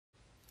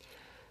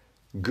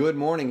Good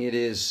morning. It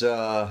is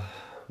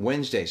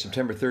Wednesday,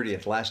 September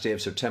 30th, last day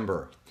of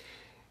September.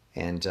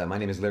 And my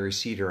name is Larry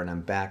Cedar, and I'm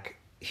back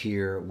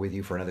here with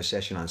you for another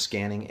session on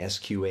Sqanning,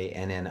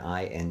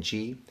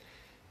 Sqanning,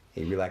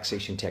 a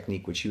relaxation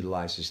technique which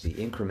utilizes the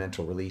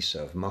incremental release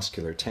of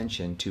muscular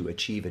tension to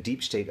achieve a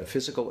deep state of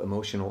physical,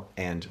 emotional,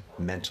 and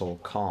mental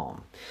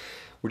calm.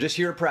 We're just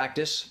here to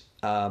practice.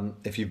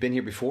 If you've been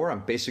here before,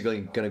 I'm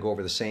basically going to go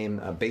over the same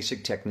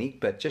basic technique,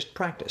 but just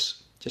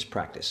practice. Just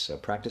practice.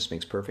 Practice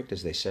makes perfect,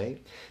 as they say.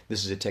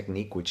 This is a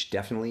technique which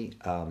definitely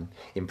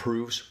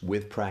improves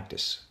with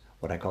practice.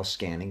 What I call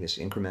scanning, this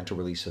incremental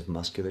release of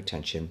muscular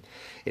tension.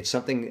 It's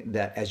something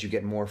that as you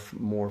get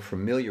more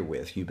familiar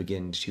with, you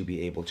begin to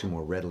be able to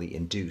more readily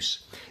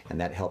induce. And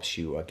that helps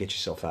you get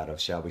yourself out of,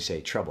 shall we say,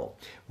 trouble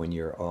when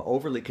you're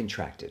overly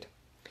contracted.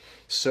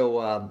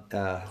 So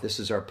this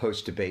is our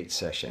post-debate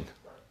session.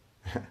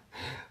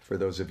 For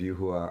those of you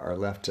who are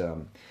left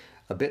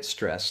a bit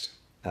stressed,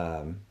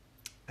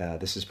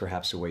 this is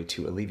perhaps a way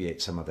to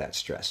alleviate some of that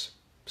stress.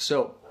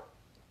 So,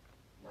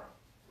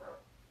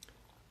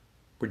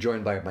 we're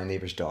joined by my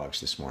neighbor's dogs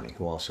this morning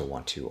who also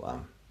want to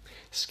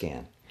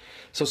scan.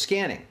 So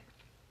scanning,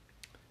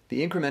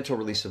 the incremental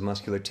release of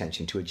muscular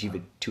tension to achieve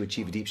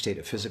a deep state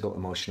of physical,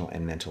 emotional,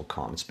 and mental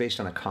calm. It's based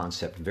on a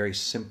concept, a very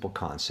simple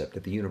concept,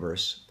 that the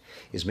universe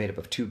is made up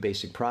of two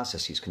basic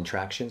processes: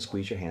 contraction,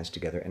 squeeze your hands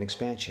together, and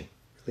expansion,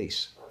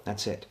 release.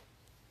 That's it.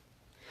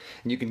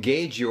 And you can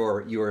gauge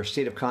your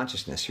state of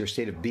consciousness, your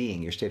state of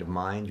being, your state of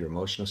mind, your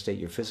emotional state,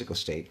 your physical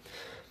state,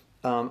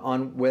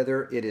 on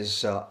whether it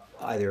is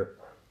either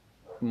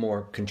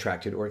more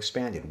contracted or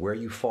expanded, where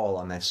you fall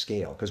on that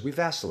scale. Because we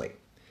vacillate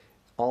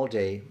all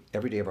day,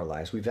 every day of our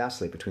lives. We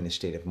vacillate between the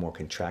state of more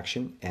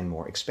contraction and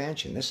more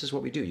expansion. This is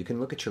what we do. You can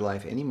look at your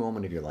life, any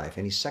moment of your life,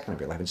 any second of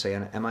your life, and say,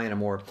 am I in a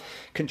more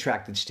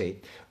contracted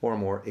state or a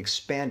more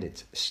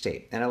expanded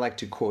state? And I like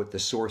to quote the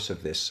source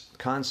of this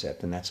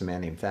concept, and that's a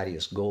man named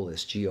Thaddeus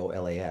Golas,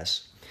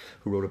 G-O-L-A-S,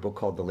 who wrote a book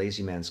called The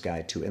Lazy Man's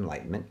Guide to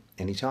Enlightenment,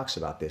 and he talks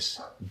about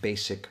this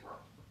basic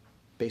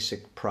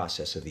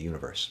process of the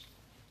universe.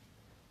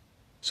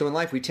 So in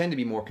life, we tend to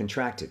be more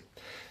contracted.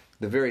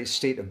 The very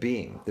state of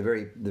being, the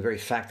very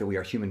fact that we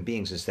are human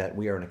beings is that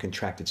we are in a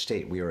contracted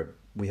state.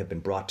 We have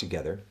been brought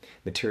together.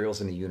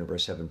 Materials in the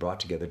universe have been brought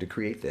together to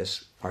create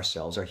this,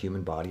 ourselves, our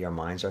human body, our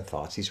minds, our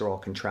thoughts. These are all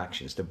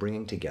contractions, the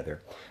bringing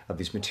together of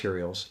these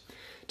materials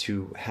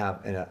to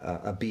have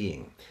a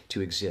being,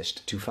 to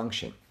exist, to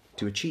function,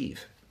 to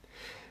achieve.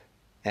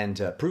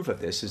 And proof of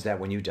this is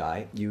that when you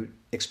die, you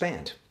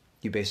expand.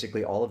 You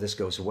basically, all of this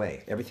goes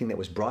away. Everything that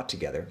was brought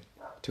together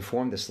to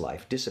form this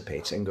life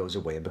dissipates and goes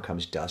away and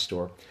becomes dust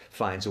or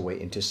finds a way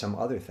into some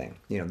other thing.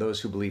 You know, those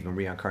who believe in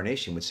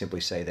reincarnation would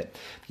simply say that,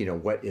 you know,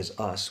 what is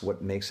us,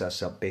 what makes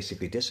us up,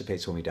 basically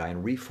dissipates when we die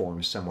and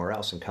reforms somewhere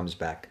else and comes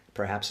back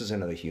perhaps as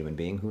another human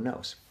being, who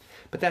knows.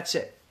 But that's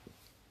it.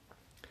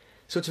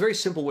 So it's a very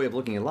simple way of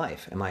looking at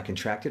life. Am I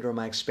contracted or am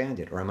I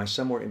expanded, or am I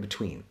somewhere in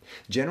between?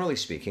 Generally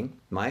speaking,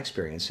 my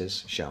experience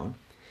has shown,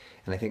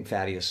 and I think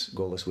Thaddeus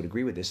Golas would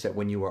agree with this, that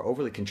when you are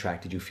overly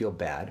contracted, you feel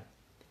bad.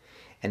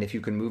 And if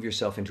you can move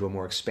yourself into a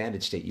more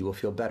expanded state, you will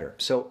feel better.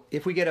 So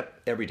if we get up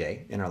every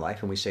day in our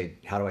life and we say,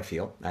 how do I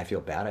feel? I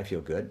feel bad, I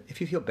feel good. If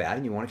you feel bad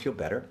and you want to feel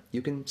better,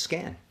 you can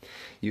scan.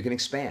 You can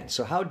expand.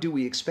 So how do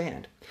we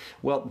expand?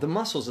 Well, the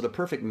muscles are the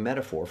perfect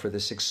metaphor for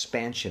this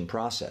expansion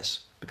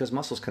process, because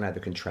muscles can either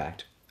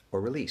contract or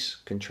release.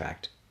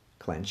 Contract,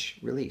 clench,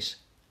 release.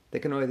 They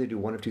can either do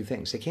one of two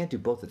things. They can't do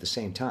both at the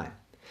same time.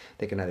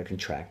 They can either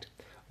contract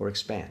or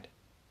expand.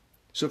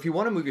 So if you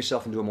want to move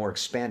yourself into a more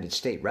expanded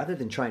state, rather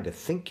than trying to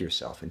think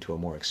yourself into a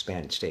more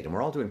expanded state, and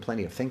we're all doing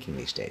plenty of thinking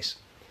these days,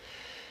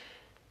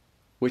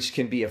 which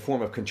can be a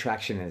form of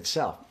contraction in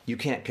itself. You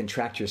can't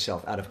contract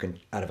yourself out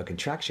of a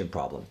contraction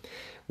problem.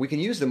 We can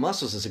use the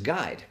muscles as a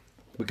guide.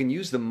 We can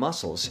use the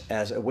muscles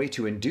as a way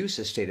to induce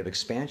a state of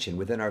expansion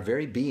within our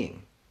very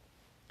being.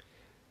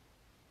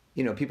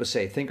 You know, people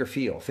say, think or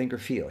feel, think or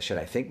feel. Should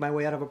I think my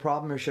way out of a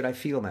problem or should I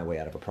feel my way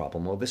out of a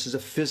problem? Well, this is a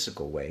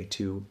physical way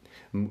to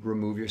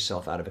remove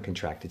yourself out of a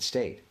contracted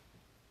state.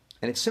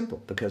 And it's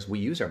simple because we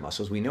use our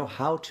muscles. We know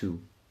how to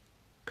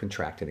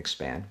contract and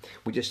expand.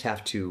 We just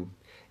have to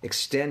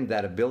extend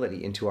that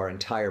ability into our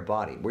entire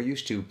body. We're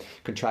used to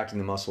contracting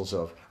the muscles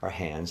of our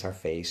hands, our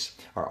face,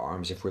 our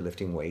arms if we're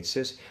lifting weights.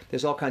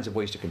 There's all kinds of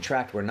ways to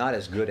contract. We're not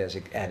as good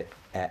at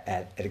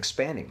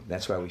expanding.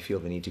 That's why we feel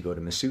the need to go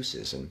to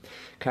masseuses and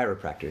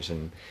chiropractors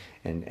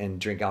and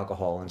drink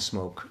alcohol and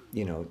smoke,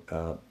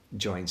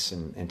 joints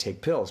and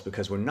take pills,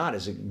 because we're not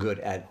as good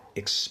at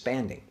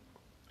expanding,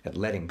 at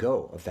letting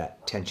go of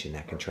that tension,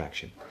 that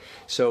contraction.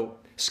 So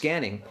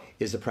scanning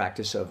is the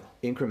practice of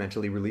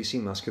incrementally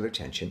releasing muscular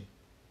tension.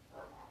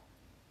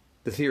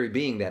 The theory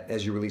being that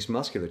as you release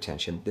muscular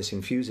tension, this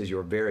infuses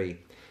your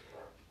very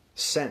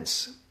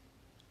sense,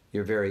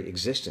 your very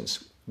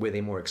existence with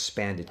a more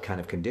expanded kind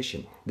of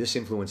condition. This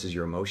influences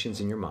your emotions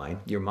and your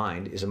mind. Your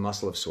mind is a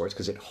muscle of sorts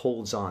because it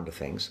holds on to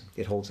things.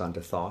 It holds on to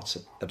thoughts,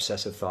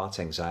 obsessive thoughts,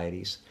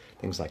 anxieties,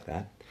 things like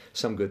that.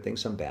 Some good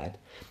things, some bad.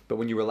 But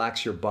when you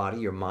relax your body,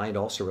 your mind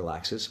also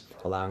relaxes,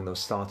 allowing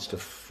those thoughts to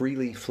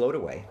freely float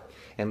away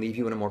and leave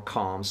you in a more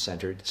calm,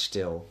 centered,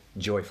 still,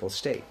 joyful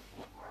state.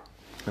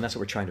 And that's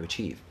what we're trying to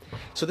achieve.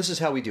 So this is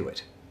how we do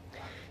it.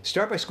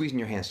 Start by squeezing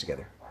your hands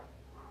together.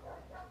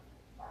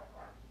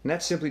 And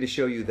that's simply to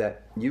show you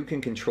that you can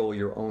control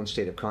your own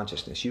state of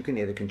consciousness. You can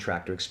either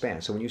contract or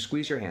expand. So when you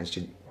squeeze your hands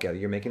together,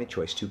 you're making a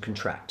choice to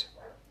contract.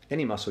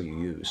 Any muscle you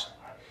use,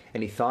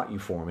 any thought you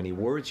form, any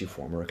words you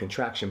form are a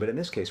contraction. But in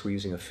this case, we're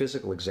using a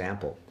physical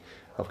example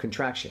of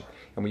contraction.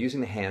 And we're using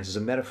the hands as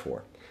a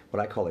metaphor,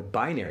 what I call a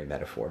binary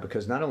metaphor,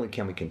 because not only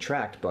can we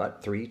contract,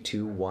 but 3,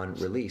 2, 1,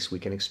 release, we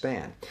can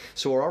expand.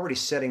 So we're already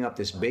setting up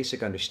this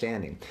basic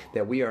understanding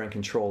that we are in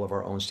control of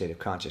our own state of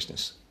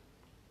consciousness.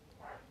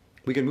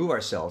 We can move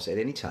ourselves at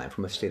any time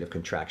from a state of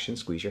contraction,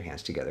 squeeze your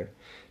hands together,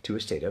 to a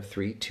state of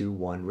 3, 2,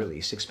 1,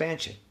 release,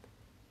 expansion.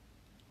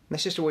 And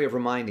that's just a way of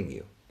reminding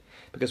you,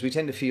 because we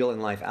tend to feel in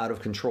life out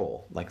of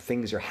control, like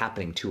things are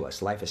happening to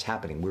us. Life is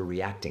happening. We're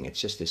reacting. It's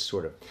just this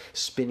sort of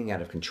spinning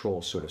out of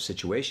control sort of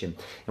situation.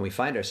 And we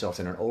find ourselves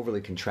in an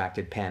overly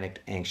contracted, panicked,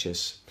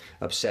 anxious,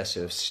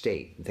 obsessive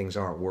state. Things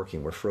aren't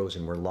working. We're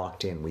frozen. We're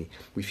locked in.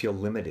 We feel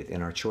limited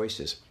in our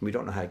choices. We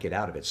don't know how to get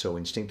out of it. So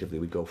instinctively,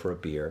 we go for a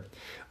beer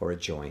or a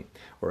joint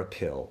or a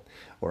pill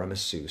or a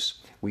masseuse.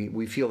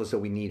 We feel as though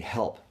we need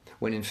help,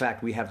 when in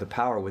fact we have the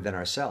power within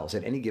ourselves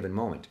at any given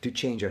moment to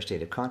change our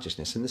state of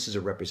consciousness. And this is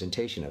a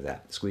representation of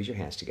that. Squeeze your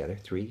hands together.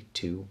 3,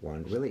 2,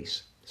 1,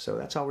 release. So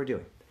that's all we're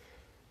doing.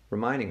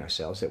 Reminding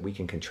ourselves that we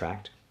can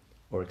contract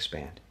or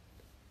expand.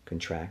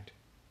 Contract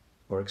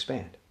or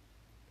expand.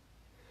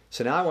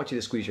 So now I want you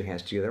to squeeze your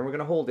hands together, and we're going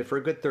to hold it for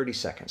a good 30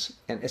 seconds.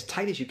 And as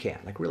tight as you can,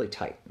 like really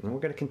tight. And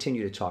we're going to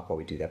continue to talk while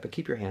we do that, but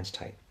keep your hands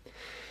tight.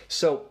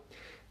 So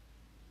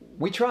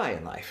we try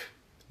in life.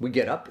 We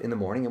get up in the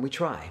morning and we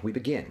try. We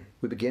begin.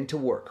 We begin to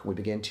work. We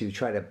begin to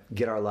try to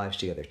get our lives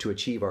together, to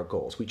achieve our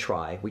goals. We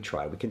try. We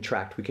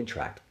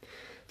contract.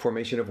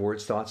 Formation of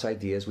words, thoughts,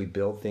 ideas. We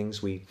build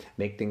things. We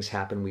make things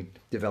happen. We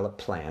develop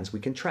plans. We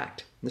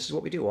contract. This is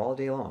what we do all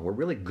day long. We're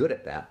really good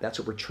at that. That's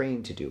what we're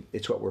trained to do.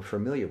 It's what we're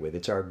familiar with.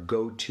 It's our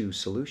go-to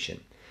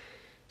solution.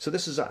 So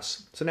this is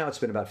us. So now it's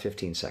been about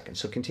 15 seconds.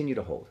 So continue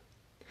to hold.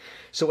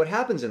 So what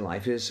happens in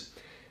life is,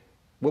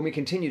 when we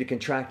continue to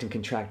contract and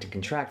contract and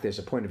contract, there's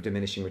a point of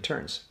diminishing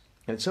returns.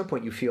 And at some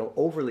point you feel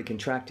overly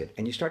contracted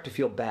and you start to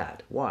feel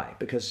bad. Why?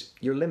 Because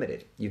you're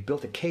limited. You've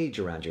built a cage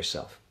around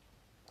yourself.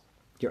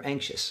 You're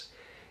anxious.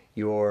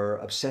 You're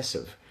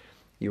obsessive.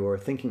 You're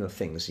thinking of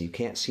things you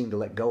can't seem to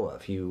let go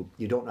of. You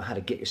don't know how to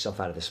get yourself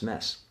out of this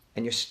mess.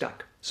 And you're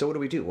stuck. So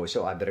what do? Well,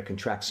 so I better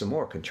contract some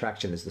more.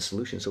 Contraction is the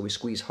solution, so we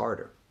squeeze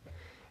harder.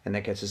 And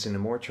that gets us into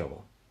more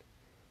trouble.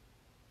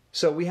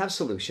 So we have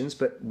solutions,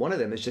 but one of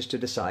them is just to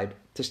decide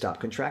to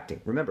stop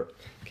contracting. Remember,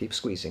 keep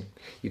squeezing.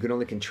 You can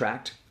only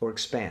contract or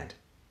expand.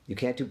 You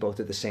can't do both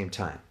at the same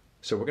time.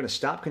 So we're going to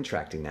stop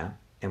contracting now,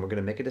 and we're going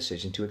to make a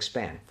decision to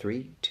expand.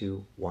 3,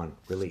 2, 1,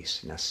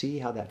 release. Now see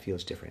how that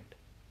feels different.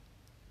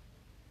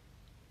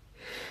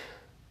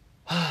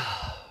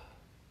 I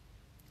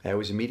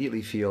always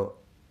immediately feel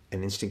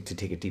an instinct to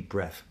take a deep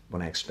breath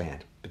when I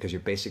expand, because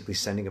you're basically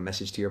sending a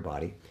message to your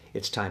body.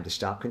 It's time to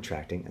stop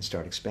contracting and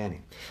start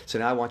expanding. So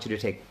now I want you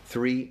to take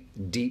 3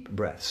 deep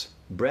breaths.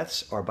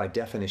 Breaths are by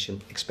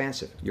definition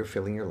expansive. You're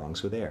filling your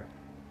lungs with air.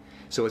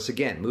 So it's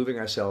again moving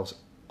ourselves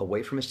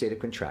away from a state of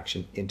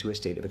contraction into a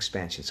state of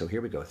expansion. So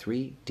here we go.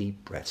 3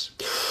 deep breaths.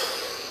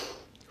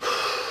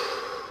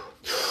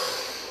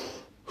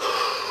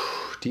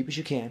 Deep as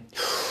you can.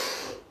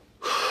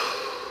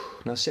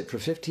 Now sit for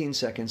 15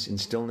 seconds in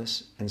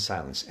stillness and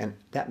silence. And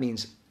that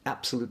means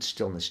absolute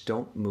stillness.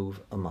 Don't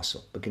move a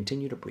muscle, but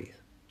continue to breathe.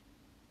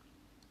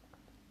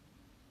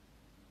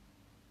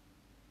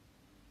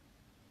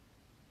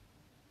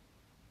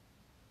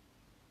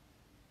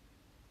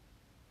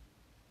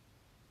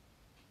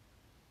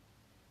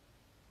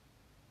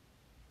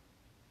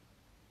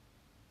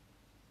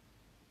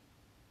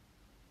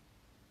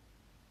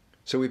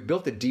 So we've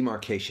built a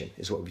demarcation,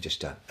 is what we've just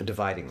done, a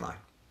dividing line.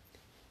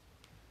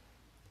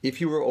 If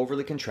you were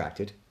overly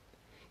contracted,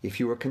 if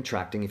you were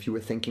contracting, if you were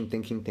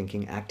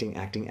thinking,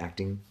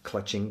 acting,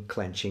 clutching,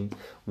 clenching,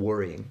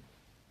 worrying,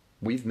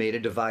 we've made a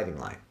dividing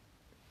line.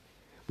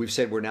 We've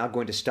said we're now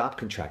going to stop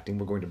contracting,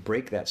 we're going to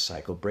break that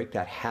cycle, break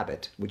that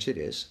habit, which it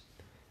is,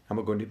 and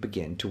we're going to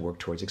begin to work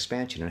towards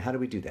expansion. And how do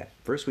we do that?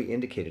 First, we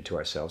indicated to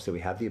ourselves that we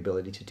have the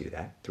ability to do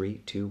that.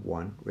 3, 2,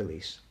 1,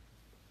 release.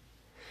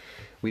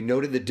 We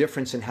noted the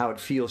difference in how it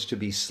feels to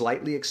be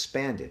slightly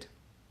expanded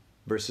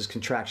versus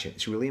contraction.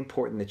 It's really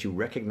important that you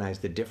recognize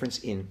the difference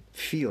in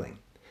feeling,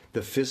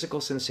 the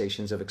physical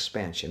sensations of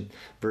expansion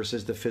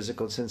versus the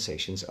physical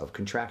sensations of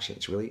contraction.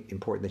 It's really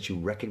important that you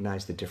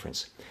recognize the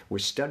difference. We're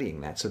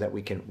studying that so that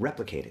we can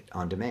replicate it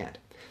on demand,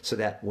 so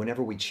that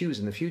whenever we choose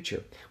in the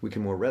future, we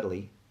can more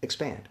readily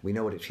expand. We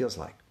know what it feels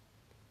like.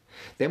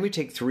 Then we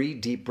take 3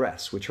 deep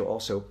breaths, which are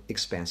also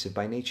expansive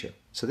by nature.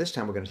 So this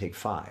time we're going to take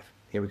 5.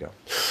 Here we go.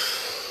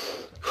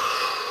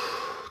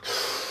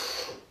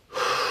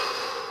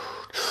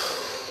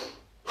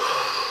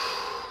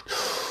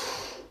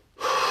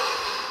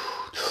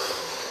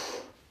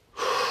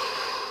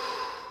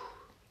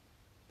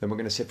 we're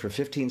going to sit for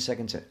 15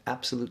 seconds in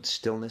absolute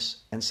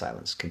stillness and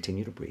silence.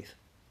 Continue to breathe.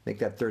 Make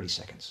that 30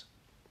 seconds.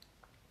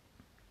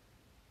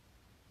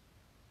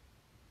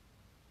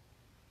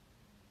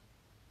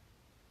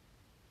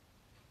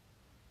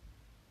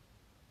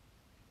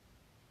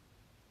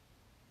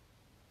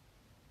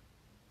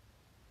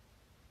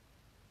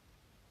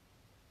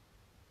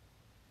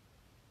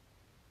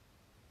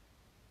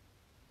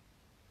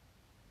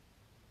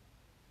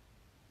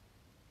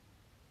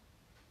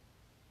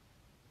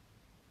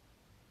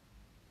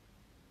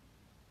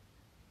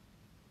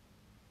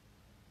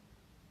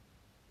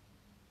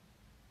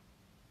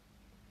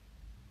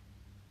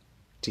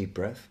 Deep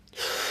breath.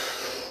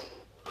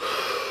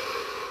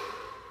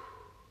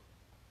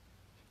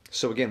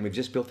 So again, we've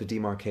just built the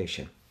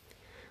demarcation.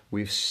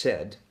 We've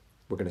said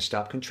we're going to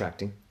stop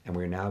contracting and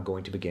we're now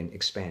going to begin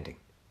expanding.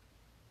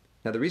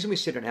 Now the reason we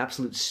sit in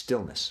absolute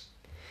stillness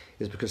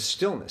is because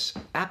stillness,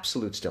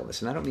 absolute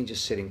stillness, and I don't mean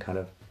just sitting kind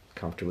of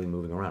comfortably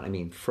moving around, I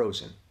mean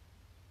frozen,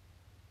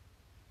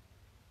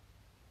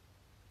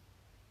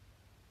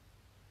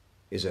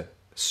 is a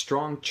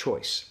strong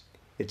choice.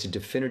 It's a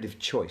definitive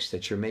choice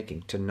that you're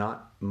making to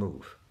not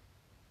move.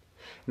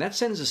 And that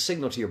sends a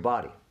signal to your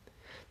body.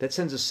 That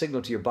sends a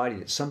signal to your body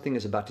that something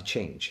is about to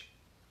change.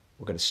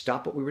 We're going to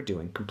stop what we were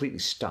doing, completely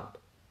stop.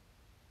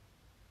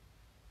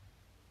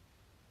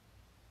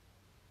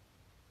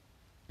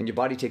 And your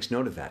body takes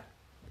note of that.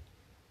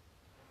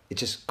 It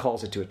just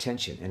calls it to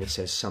attention and it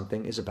says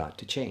something is about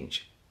to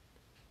change.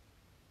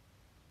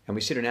 And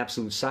we sit in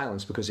absolute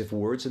silence because if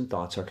words and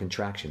thoughts are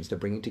contractions, the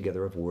bringing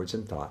together of words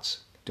and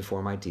thoughts to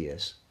form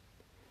ideas,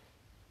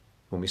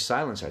 when we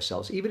silence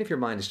ourselves, even if your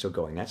mind is still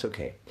going, that's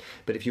okay.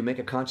 But if you make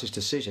a conscious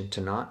decision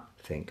to not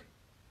think,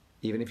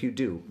 even if you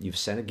do, you've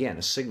sent again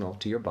a signal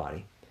to your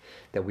body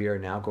that we are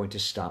now going to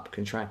stop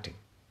contracting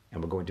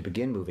and we're going to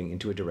begin moving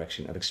into a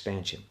direction of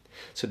expansion.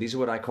 So these are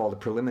what I call the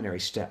preliminary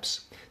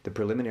steps, the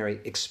preliminary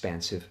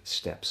expansive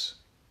steps.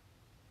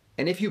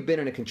 And if you've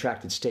been in a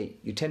contracted state,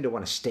 you tend to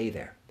want to stay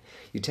there.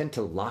 You tend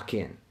to lock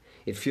in.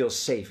 It feels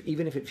safe,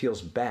 even if it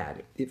feels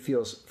bad. It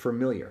feels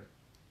familiar.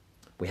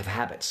 We have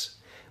habits.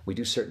 We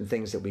do certain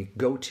things that we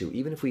go to,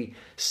 even if we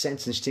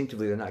sense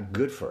instinctively they're not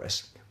good for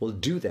us, we'll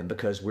do them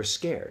because we're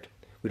scared.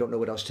 We don't know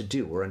what else to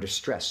do. We're under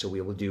stress, so we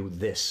will do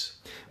this.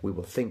 We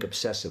will think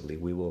obsessively.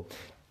 We will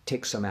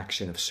take some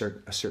action of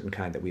a certain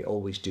kind that we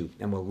always do,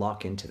 and we'll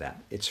lock into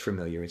that. It's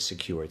familiar, it's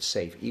secure, it's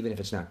safe, even if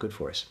it's not good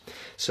for us.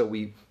 So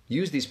we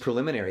use these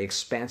preliminary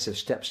expansive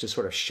steps to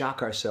sort of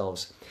shock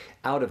ourselves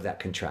out of that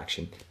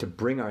contraction, to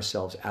bring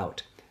ourselves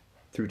out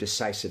through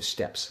decisive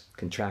steps: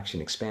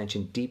 contraction,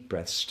 expansion, deep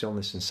breaths,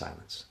 stillness, and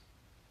silence.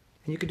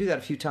 And you could do that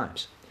a few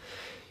times.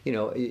 You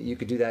know, you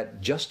could do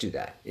that, just do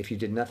that. If you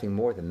did nothing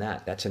more than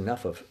that, that's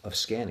enough of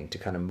scanning to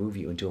kind of move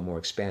you into a more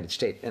expanded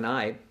state. And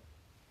I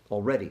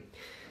already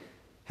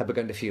have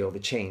begun to feel the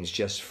change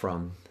just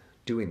from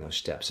doing those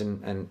steps.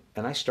 And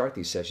I start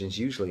these sessions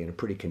usually in a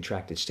pretty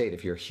contracted state.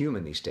 If you're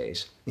human these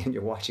days and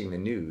you're watching the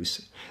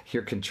news,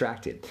 you're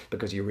contracted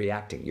because you're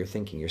reacting, you're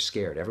thinking, you're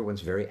scared.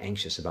 Everyone's very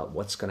anxious about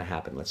what's going to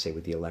happen, let's say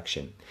with the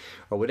election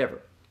or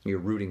whatever. You're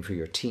rooting for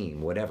your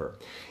team, whatever.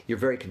 You're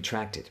very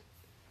contracted.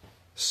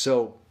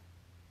 So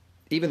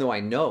even though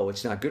I know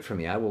it's not good for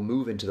me, I will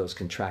move into those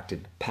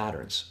contracted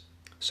patterns.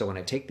 So when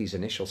I take these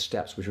initial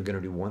steps, which we're going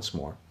to do once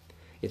more,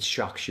 it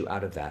shocks you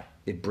out of that.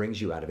 It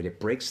brings you out of it. It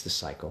breaks the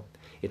cycle.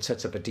 It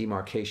sets up a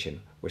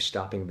demarcation. We're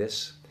stopping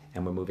this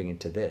and we're moving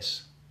into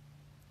this.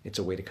 It's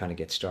a way to kind of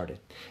get started.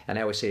 And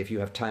I always say, if you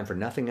have time for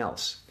nothing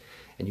else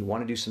and you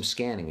want to do some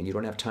scanning and you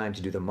don't have time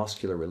to do the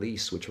muscular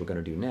release, which we're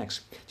going to do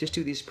next, just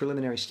do these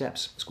preliminary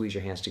steps. Squeeze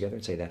your hands together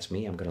and say, that's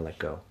me. I'm going to let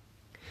go.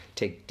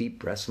 Take deep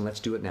breaths, and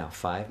let's do it now.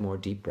 5 more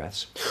deep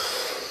breaths.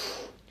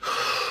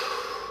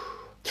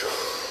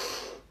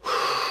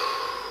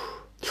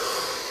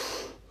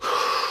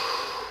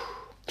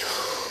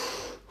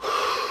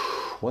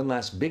 One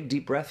last big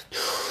deep breath,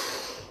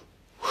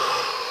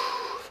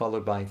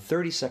 followed by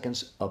 30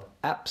 seconds of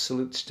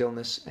absolute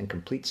stillness and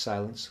complete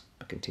silence,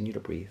 but continue to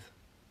breathe.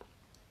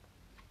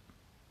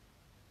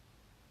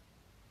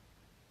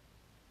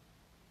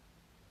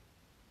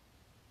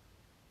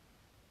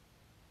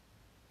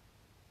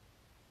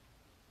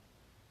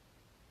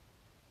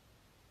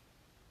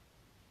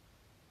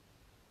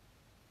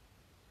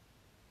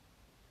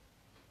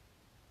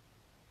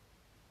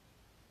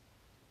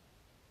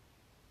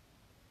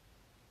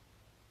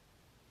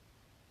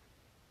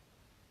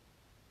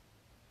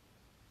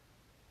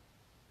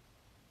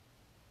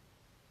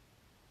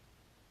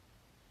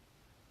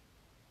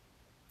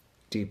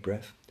 Deep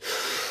breath.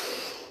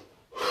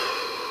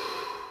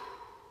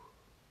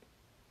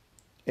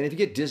 And if you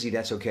get dizzy,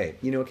 that's okay.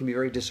 You know, it can be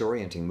very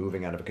disorienting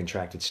moving out of a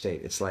contracted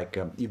state. It's like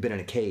you've been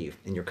in a cave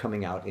and you're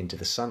coming out into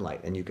the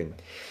sunlight and you can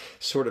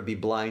sort of be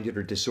blinded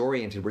or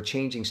disoriented. We're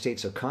changing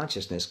states of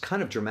consciousness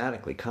kind of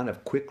dramatically, kind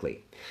of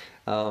quickly.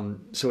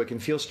 So it can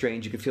feel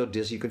strange, you can feel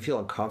dizzy, you can feel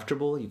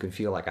uncomfortable, you can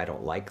feel like I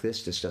don't like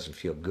this doesn't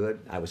feel good.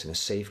 I was in a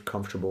safe,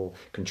 comfortable,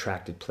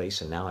 contracted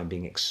place and now I'm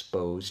being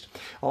exposed.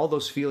 All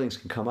those feelings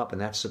can come up and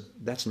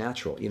that's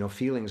natural. You know,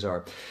 feelings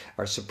are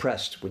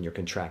suppressed when you're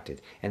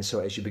contracted. And so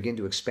as you begin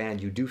to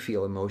expand, you do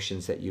feel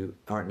emotions that you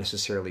aren't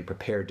necessarily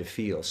prepared to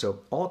feel.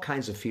 So all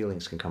kinds of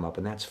feelings can come up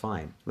and that's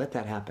fine. Let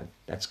that happen.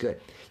 That's good.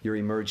 You're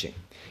emerging.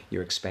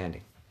 You're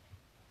expanding.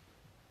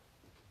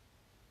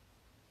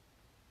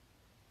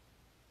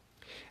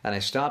 And I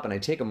stop and I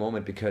take a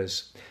moment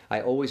because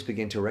I always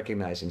begin to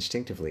recognize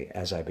instinctively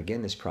as I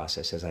begin this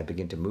process, as I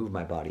begin to move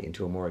my body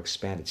into a more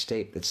expanded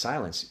state, that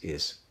silence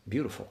is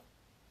beautiful.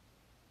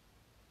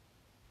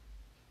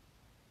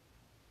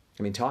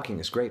 I mean, talking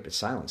is great, but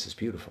silence is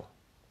beautiful.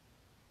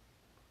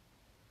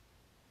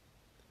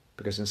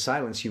 Because in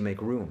silence you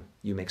make room,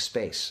 you make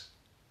space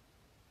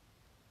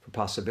for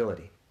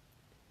possibility.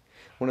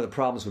 One of the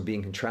problems with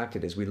being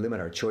contracted is we limit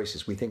our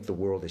choices. We think the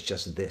world is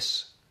just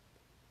this.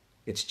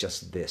 It's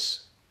just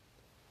this.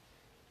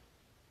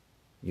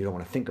 You don't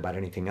want to think about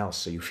anything else,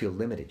 so you feel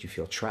limited, you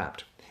feel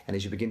trapped. And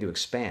as you begin to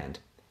expand,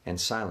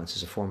 and silence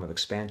is a form of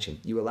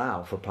expansion, you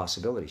allow for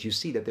possibilities. You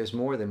see that there's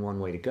more than one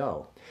way to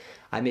go.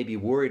 I may be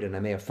worried and I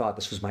may have thought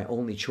this was my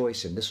only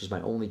choice and this was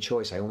my only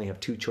choice. I only have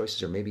two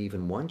choices or maybe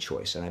even one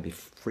choice, and I'd be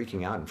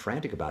freaking out and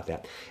frantic about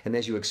that. And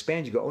as you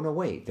expand, you go, oh no,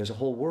 wait, there's a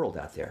whole world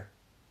out there.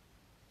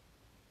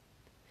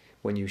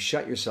 When you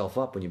shut yourself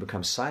up, when you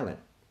become silent,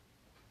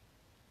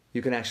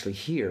 you can actually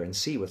hear and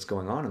see what's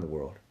going on in the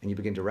world, and you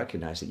begin to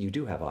recognize that you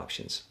do have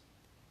options.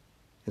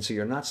 And so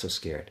you're not so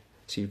scared.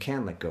 So you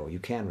can let go, you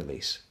can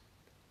release.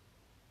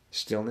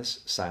 Stillness,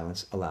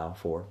 silence allow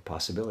for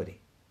possibility.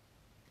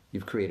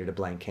 You've created a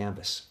blank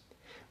canvas.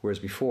 Whereas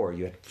before,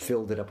 you had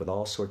filled it up with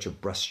all sorts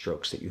of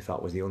brushstrokes that you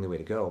thought was the only way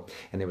to go,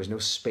 and there was no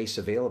space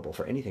available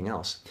for anything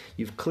else.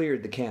 You've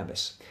cleared the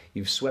canvas.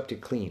 You've swept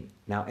it clean.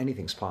 Now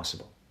anything's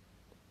possible.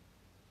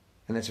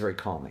 And that's very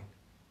calming.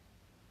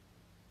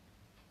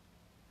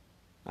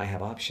 I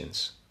have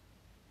options.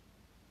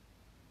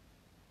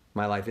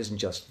 My life isn't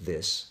just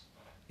this.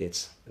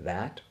 It's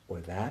that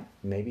or that,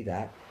 maybe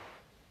that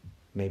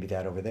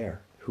over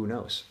there. Who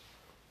knows?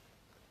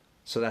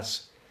 So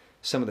that's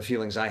some of the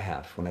feelings I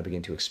have when I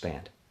begin to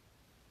expand.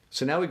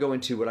 So now we go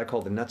into what I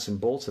call the nuts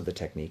and bolts of the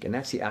technique, and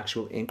that's the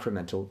actual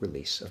incremental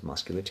release of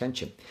muscular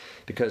tension.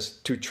 Because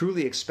to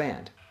truly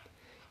expand,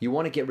 you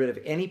want to get rid of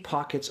any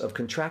pockets of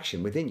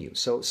contraction within you.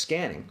 So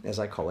sqanning, as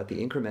I call it,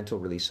 the incremental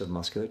release of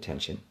muscular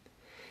tension,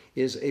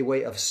 is a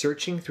way of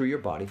searching through your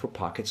body for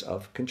pockets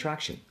of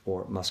contraction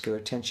or muscular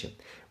tension,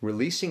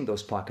 releasing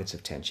those pockets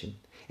of tension,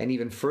 and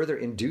even further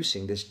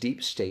inducing this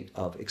deep state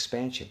of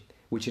expansion,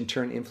 which in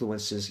turn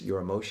influences your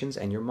emotions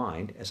and your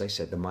mind. As I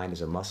said, the mind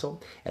is a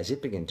muscle. As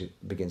it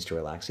begins to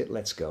relax, it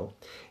lets go,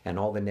 and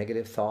all the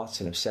negative thoughts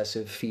and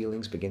obsessive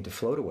feelings begin to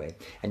float away,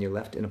 and you're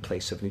left in a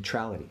place of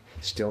neutrality,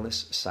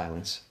 stillness,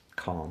 silence,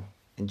 calm,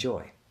 and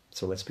joy.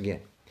 So let's begin.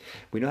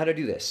 We know how to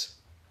do this.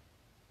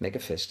 Make a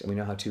fist, and we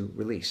know how to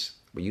release.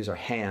 We use our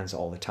hands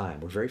all the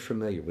time. We're very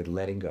familiar with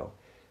letting go,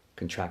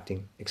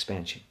 contracting,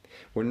 expansion.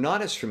 We're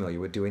not as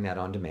familiar with doing that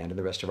on demand in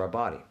the rest of our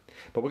body.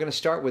 But we're going to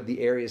start with the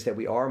areas that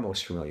we are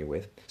most familiar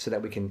with so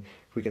that we can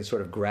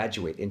sort of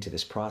graduate into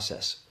this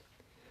process.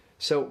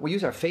 So we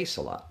use our face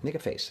a lot. Make a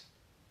face.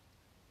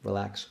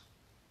 Relax.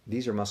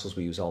 These are muscles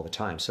we use all the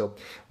time. So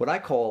what I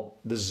call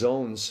the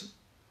zones,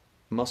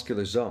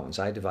 muscular zones,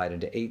 I divide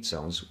into 8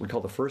 zones. We call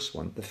the first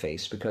one the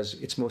face because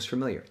it's most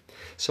familiar.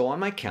 So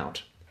on my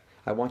count,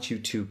 I want you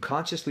to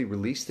consciously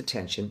release the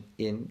tension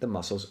in the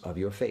muscles of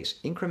your face,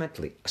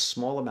 incrementally, a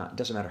small amount. It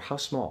doesn't matter how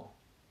small,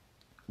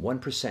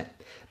 1%.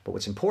 But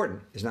what's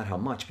important is not how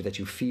much, but that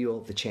you feel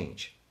the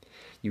change.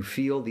 You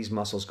feel these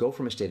muscles go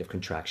from a state of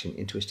contraction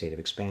into a state of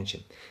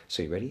expansion.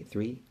 So you ready?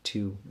 3,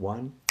 2,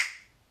 1,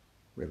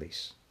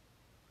 release.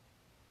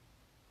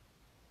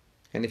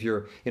 And if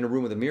you're in a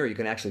room with a mirror, you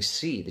can actually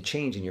see the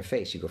change in your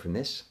face. You go from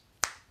this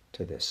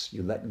to this.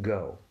 You let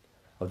go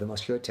of the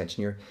muscular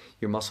tension.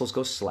 Your muscles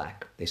go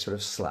slack. They sort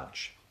of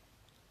slouch.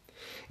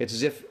 It's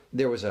as if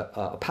there was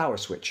a power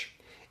switch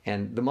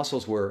and the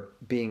muscles were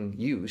being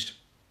used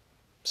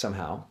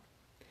somehow.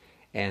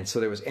 And so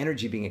there was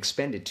energy being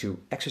expended to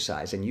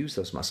exercise and use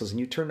those muscles, and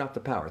you turned off the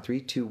power.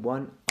 3, 2,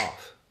 1,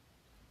 off.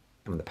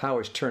 And when the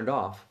power is turned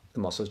off,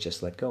 the muscles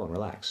just let go and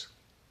relax.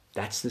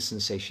 That's the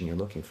sensation you're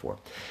looking for.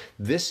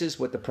 This is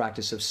what the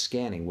practice of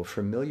sqanning will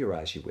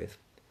familiarize you with.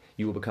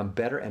 You will become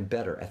better and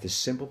better at this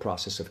simple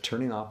process of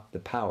turning off the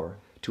power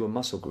to a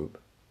muscle group.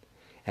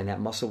 And that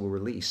muscle will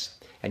release,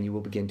 and you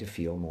will begin to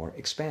feel more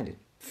expanded,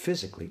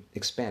 physically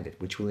expanded,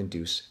 which will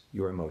induce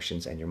your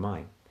emotions and your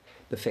mind.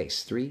 The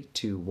face. 3,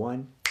 2,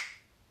 1,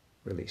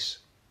 release.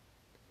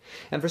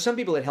 And for some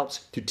people, it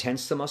helps to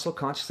tense the muscle,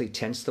 consciously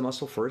tense the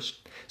muscle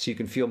first, so you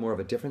can feel more of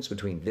a difference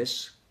between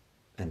this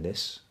and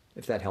this.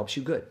 If that helps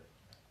you, good.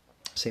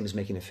 Same as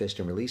making a fist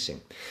and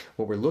releasing.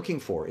 What we're looking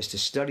for is to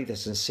study the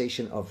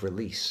sensation of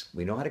release.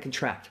 We know how to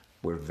contract.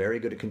 We're very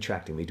good at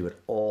contracting. We do it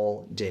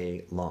all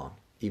day long,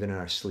 even in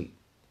our sleep.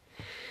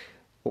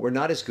 What we're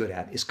not as good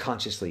at is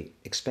consciously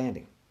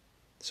expanding.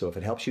 So if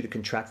it helps you to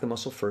contract the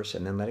muscle first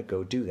and then let it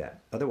go, do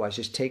that. Otherwise,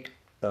 just take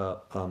a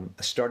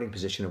starting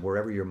position of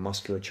wherever your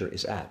musculature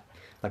is at.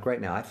 Like right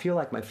now, I feel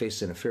like my face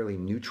is in a fairly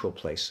neutral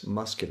place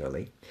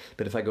muscularly.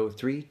 But if I go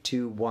 3,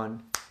 2,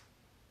 1,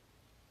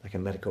 I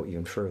can let it go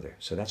even further.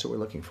 So that's what we're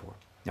looking for.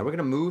 Now we're going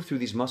to move through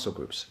these muscle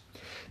groups.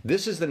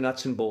 This is the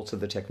nuts and bolts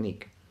of the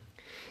technique.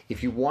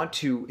 If you want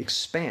to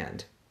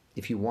expand,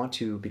 if you want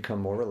to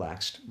become more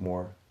relaxed,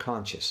 more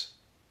conscious,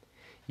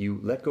 you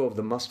let go of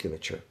the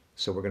musculature.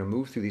 So we're going to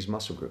move through these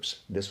muscle groups.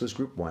 This was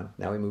group 1.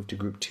 Now we move to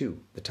group 2,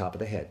 the top of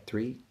the head.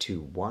 3,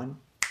 2, 1,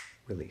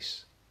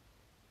 release.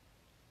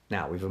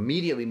 Now we've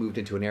immediately moved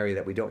into an area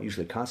that we don't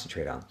usually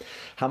concentrate on.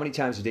 How many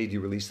times a day do you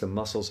release the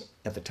muscles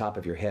at the top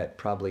of your head?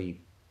 Probably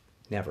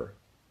never.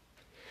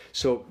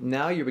 So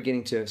now you're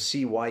beginning to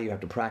see why you have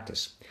to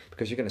practice,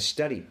 because you're going to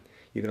study.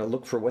 You're going to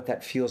look for what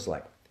that feels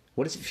like.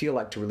 What does it feel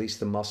like to release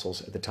the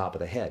muscles at the top of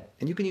the head?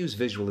 And you can use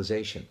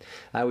visualization.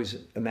 I always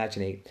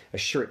imagine a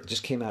shirt that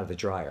just came out of the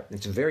dryer.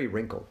 It's very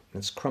wrinkled, and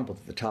it's crumpled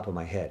at the top of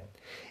my head.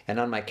 And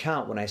on my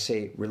count, when I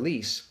say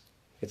release,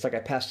 it's like I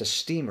passed a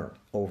steamer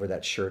over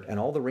that shirt, and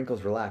all the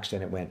wrinkles relaxed,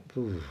 and it went,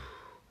 ooh,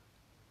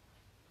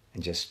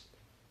 and just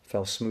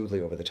fell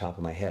smoothly over the top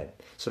of my head.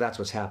 So that's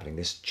what's happening,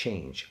 this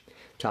change.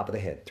 Top of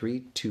the head,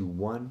 3, 2,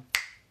 1,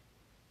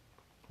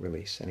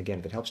 release. And again,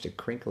 if it helps to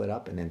crinkle it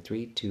up, and then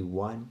 3, 2,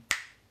 1,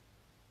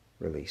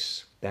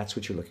 release. That's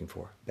what you're looking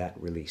for, that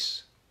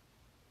release.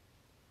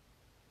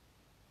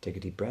 Take a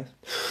deep breath.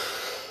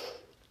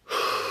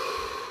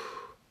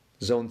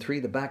 Zone 3,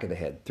 the back of the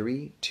head.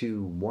 3,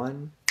 2,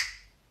 1,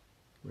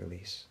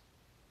 release.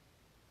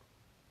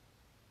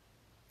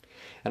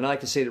 And I like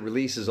to say that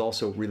release is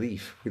also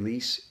relief.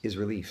 Release is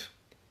relief.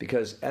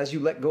 Because as you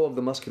let go of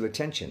the muscular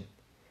tension,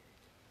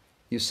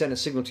 you send a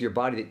signal to your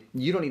body that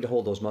you don't need to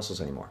hold those muscles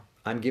anymore.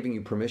 I'm giving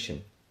you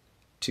permission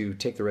to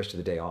take the rest of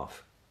the day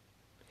off.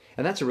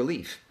 And that's a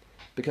relief,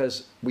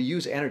 because we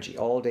use energy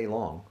all day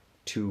long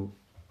to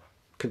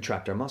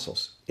contract our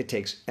muscles. It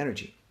takes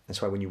energy.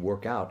 That's why when you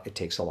work out, it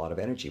takes a lot of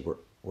energy.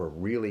 We're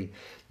really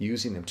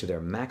using them to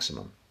their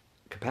maximum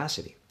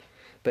capacity.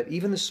 But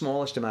even the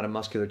smallest amount of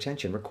muscular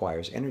tension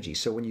requires energy.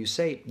 So when you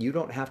say you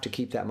don't have to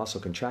keep that muscle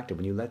contracted,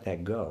 when you let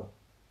that go,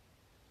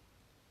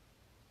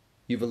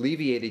 you've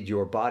alleviated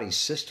your body's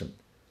system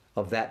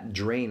of that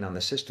drain on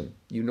the system.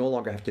 You no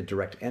longer have to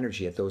direct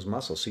energy at those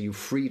muscles, so you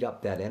freed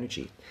up that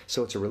energy.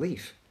 So it's a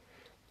relief.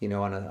 You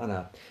know, on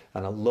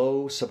a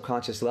low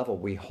subconscious level,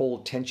 we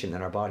hold tension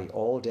in our body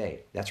all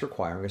day. That's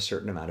requiring a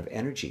certain amount of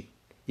energy,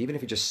 even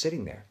if you're just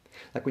sitting there.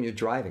 Like when you're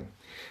driving.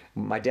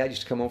 My dad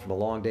used to come home from a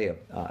long day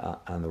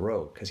on the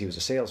road because he was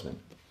a salesman,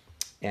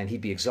 and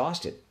he'd be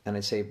exhausted. And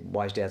I'd say,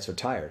 "Why is Dad so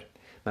tired?"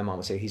 My mom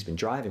would say, "He's been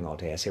driving all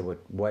day." I say, "Well,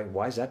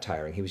 why is that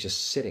tiring?" He was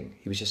just sitting.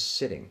 He was just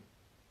sitting.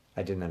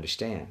 I didn't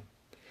understand.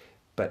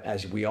 But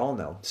as we all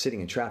know,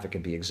 sitting in traffic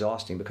can be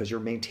exhausting because you're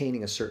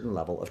maintaining a certain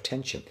level of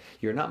tension.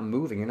 You're not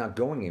moving, you're not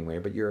going anywhere,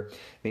 but you're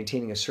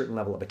maintaining a certain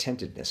level of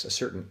attentiveness, a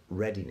certain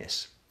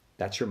readiness.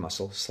 That's your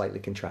muscle, slightly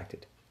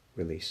contracted,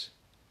 release.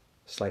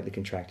 Slightly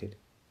contracted,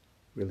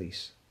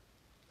 release.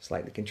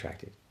 Slightly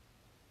contracted,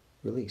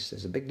 release.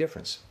 There's a big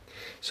difference.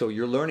 So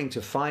you're learning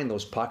to find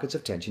those pockets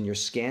of tension. You're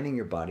scanning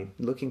your body,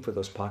 looking for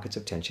those pockets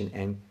of tension,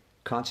 and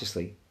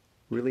consciously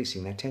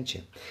releasing that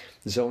tension.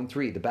 Zone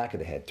 3, the back of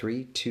the head.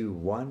 3, 2,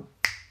 1,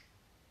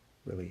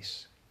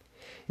 release.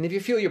 And if you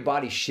feel your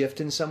body shift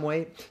in some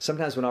way,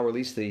 sometimes when I'll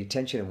release the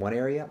tension in one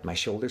area, my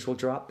shoulders will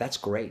drop. That's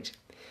great,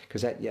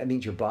 because that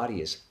means your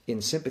body is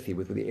in sympathy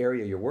with the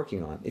area you're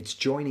working on. It's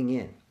joining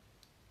in,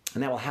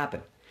 and that will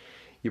happen.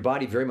 Your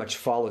body very much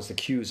follows the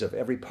cues of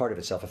every part of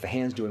itself. If the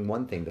hand's doing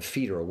one thing, the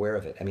feet are aware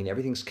of it. I mean,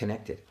 everything's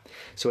connected.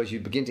 So as you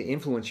begin to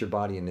influence your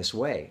body in this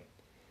way,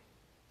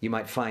 you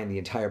might find the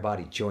entire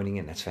body joining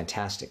in. That's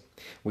fantastic.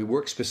 We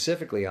work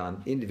specifically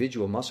on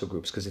individual muscle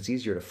groups because it's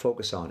easier to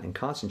focus on and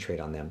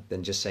concentrate on them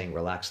than just saying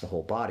relax the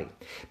whole body.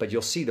 But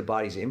you'll see the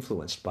body's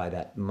influenced by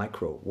that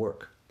micro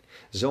work.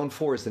 Zone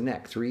 4 is the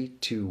neck. 3,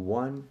 2,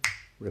 1,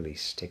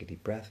 release. Take a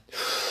deep breath.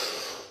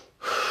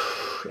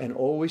 And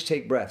always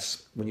take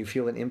breaths when you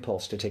feel an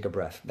impulse to take a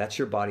breath. That's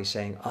your body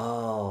saying,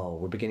 oh,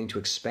 we're beginning to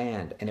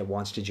expand, and it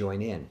wants to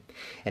join in.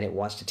 And it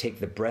wants to take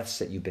the breaths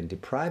that you've been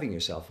depriving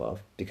yourself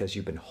of because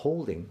you've been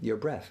holding your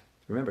breath.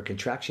 Remember,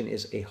 contraction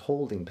is a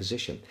holding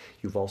position.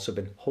 You've also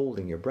been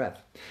holding your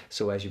breath.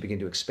 So as you begin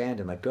to expand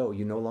and let go,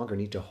 you no longer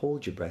need to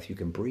hold your breath. You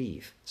can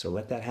breathe. So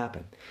let that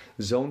happen.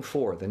 Zone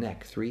 4, the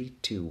neck. 3,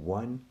 2,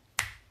 1,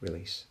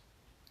 release.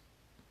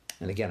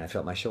 And again, I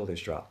felt my shoulders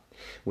drop,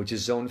 which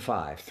is zone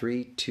 5.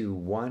 3, 2,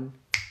 1,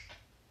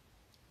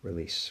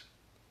 release.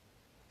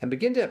 And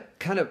begin to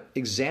kind of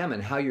examine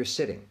how you're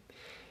sitting.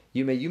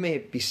 You may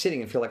be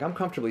sitting and feel like I'm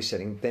comfortably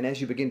sitting. Then as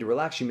you begin to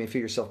relax, you may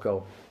feel yourself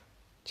go,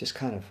 just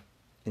kind of,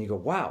 and you go,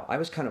 wow, I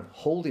was kind of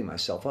holding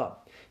myself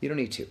up. You don't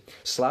need to.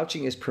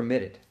 Slouching is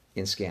permitted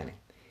in scanning.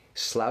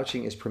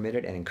 Slouching is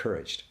permitted and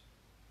encouraged.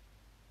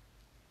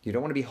 You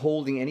don't want to be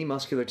holding any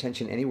muscular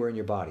tension anywhere in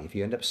your body. If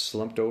you end up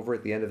slumped over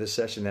at the end of the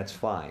session, that's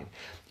fine.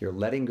 You're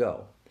letting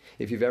go.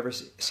 If you've ever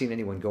seen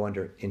anyone go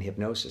under in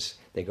hypnosis,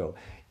 they go,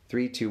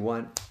 3, 2,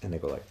 1, and they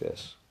go like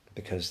this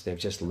because they've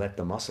just let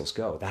the muscles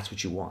go. That's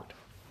what you want.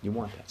 You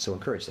want that. So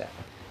encourage that.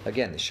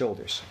 Again, the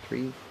shoulders.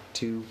 3,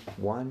 2,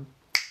 1,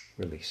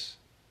 release.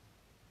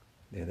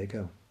 There they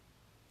go.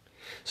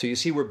 So you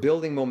see, we're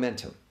building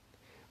momentum.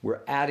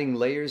 We're adding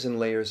layers and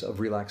layers of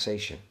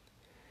relaxation.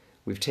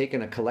 We've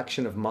taken a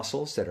collection of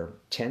muscles that are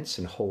tense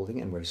and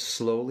holding, and we're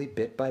slowly,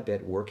 bit by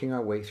bit, working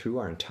our way through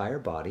our entire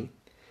body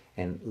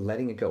and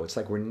letting it go. It's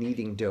like we're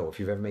kneading dough. If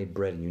you've ever made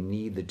bread and you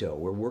knead the dough,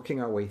 we're working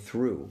our way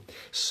through,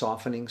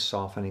 softening,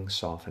 softening,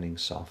 softening,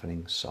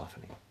 softening,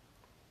 softening.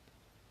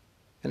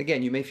 And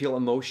again, you may feel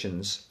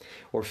emotions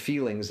or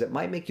feelings that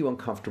might make you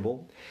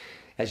uncomfortable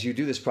as you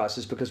do this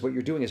process, because what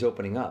you're doing is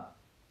opening up.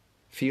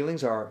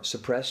 Feelings are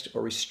suppressed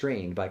or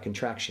restrained by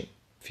contraction.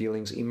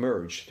 Feelings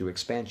emerge through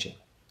expansion.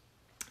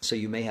 So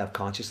you may have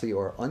consciously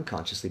or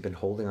unconsciously been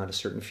holding on to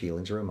certain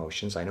feelings or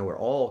emotions. I know we're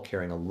all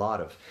carrying a lot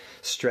of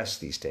stress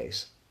these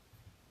days.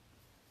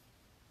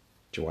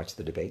 Did you watch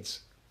the debates?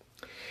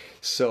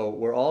 So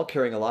we're all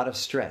carrying a lot of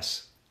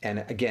stress.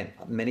 And again,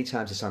 many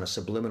times it's on a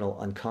subliminal,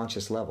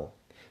 unconscious level.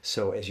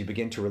 So as you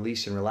begin to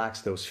release and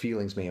relax, those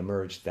feelings may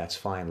emerge. That's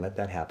fine. Let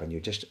that happen.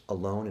 You're just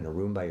alone in a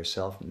room by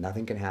yourself.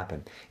 Nothing can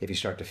happen. If you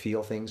start to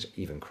feel things,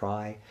 even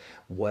cry,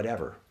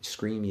 whatever,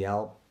 scream,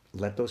 yell,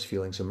 let those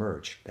feelings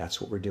emerge.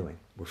 That's what we're doing.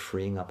 We're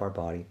freeing up our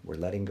body. We're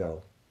letting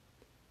go.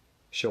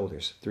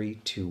 Shoulders. 3,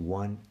 2,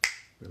 1.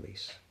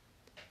 Release.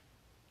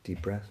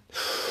 Deep breath.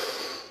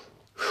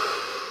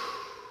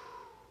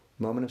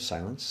 Moment of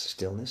silence,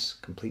 stillness,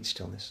 complete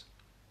stillness.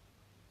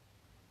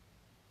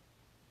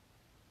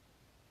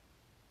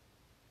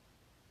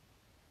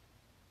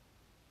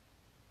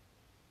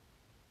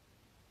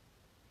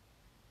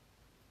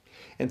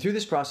 And through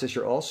this process,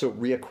 you're also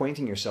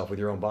reacquainting yourself with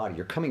your own body.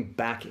 You're coming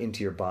back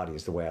into your body,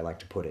 is the way I like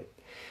to put it.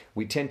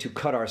 We tend to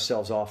cut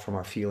ourselves off from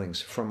our feelings,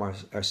 from our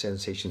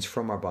sensations,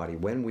 from our body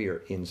when we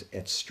are in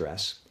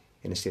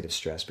a state of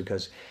stress,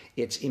 because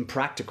it's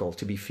impractical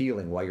to be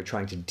feeling while you're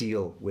trying to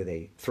deal with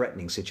a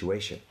threatening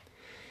situation.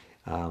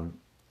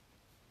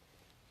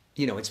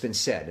 It's been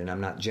said, and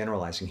I'm not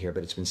generalizing here,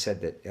 but it's been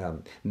said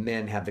that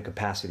men have the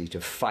capacity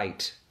to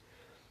fight,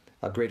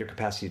 a greater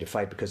capacity to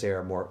fight, because they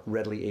are more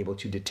readily able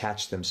to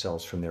detach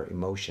themselves from their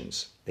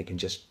emotions. They can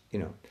just,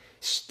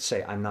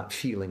 say, I'm not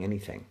feeling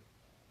anything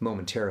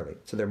momentarily.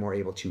 So they're more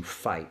able to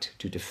fight,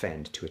 to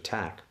defend, to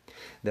attack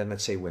than,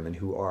 let's say, women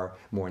who are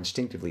more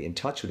instinctively in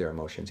touch with their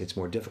emotions. It's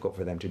more difficult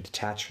for them to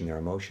detach from their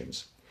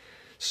emotions.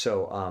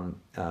 So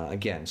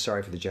again,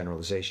 sorry for the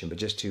generalization, but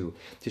just to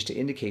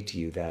indicate to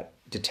you that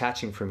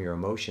detaching from your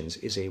emotions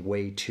is a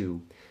way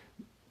to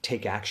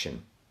take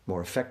action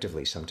more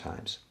effectively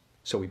sometimes.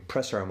 So we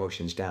press our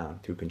emotions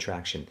down through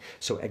contraction.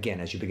 So again,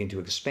 as you begin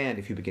to expand,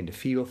 if you begin to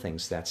feel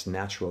things, that's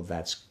natural,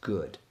 that's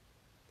good.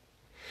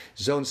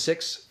 Zone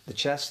 6, the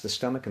chest, the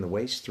stomach, and the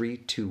waist. 3,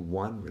 2,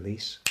 1,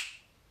 release.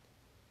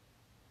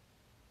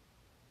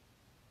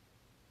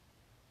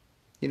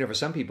 For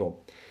some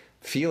people,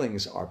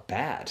 feelings are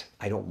bad.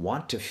 I don't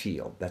want to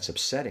feel. That's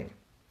upsetting,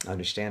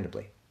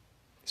 understandably,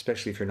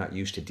 especially if you're not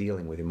used to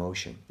dealing with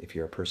emotion, if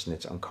you're a person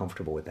that's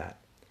uncomfortable with that.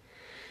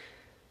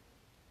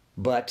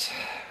 But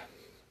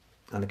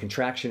on the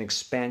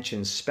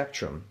contraction-expansion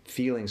spectrum,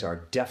 feelings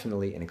are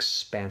definitely an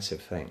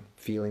expansive thing.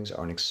 Feelings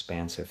are an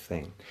expansive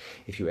thing.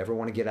 If you ever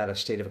want to get out of a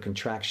state of a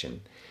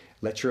contraction,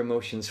 let your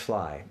emotions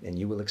fly and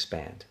you will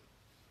expand.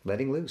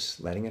 Letting loose,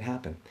 letting it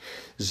happen.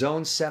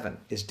 Zone 7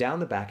 is down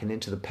the back and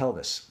into the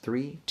pelvis.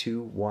 3,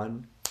 2,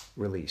 1,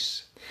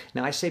 release.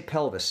 Now I say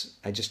pelvis,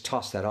 I just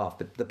toss that off,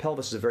 but the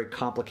pelvis is a very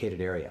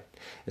complicated area.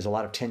 There's a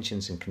lot of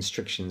tensions and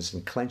constrictions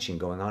and clenching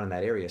going on in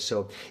that area,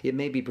 so it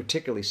may be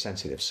particularly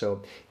sensitive.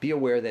 So be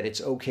aware that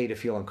it's okay to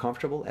feel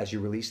uncomfortable as you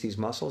release these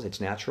muscles. It's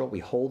natural. We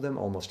hold them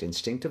almost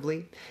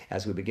instinctively.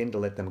 As we begin to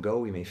let them go,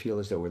 we may feel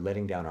as though we're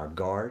letting down our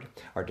guard,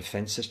 our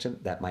defense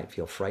system. That might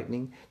feel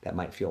frightening. That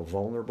might feel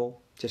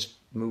vulnerable. Just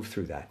move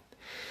through that.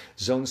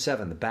 Zone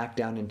 7, the back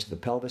down into the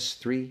pelvis.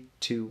 3,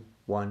 2,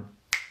 1,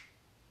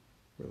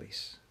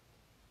 release.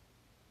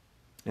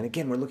 And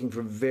again, we're looking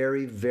for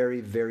very,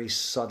 very, very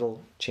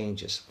subtle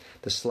changes.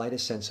 The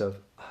slightest sense of,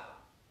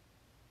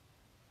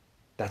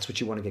 that's what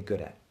you want to get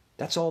good at.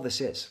 That's all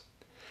this is.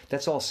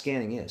 That's all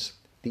scanning is.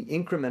 The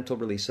incremental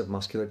release of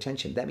muscular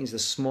tension. That means the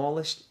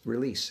smallest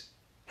release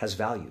has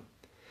value.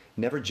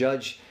 Never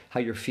judge how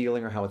you're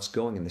feeling or how it's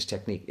going in this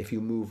technique. If you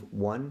move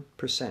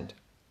 1%,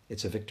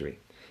 it's a victory.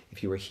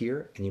 If you are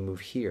here and you move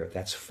here,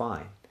 that's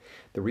fine.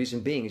 The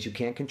reason being is you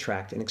can't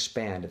contract and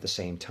expand at the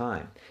same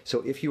time.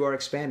 So if you are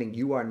expanding,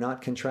 you are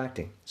not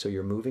contracting. So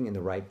you're moving in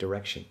the right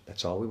direction.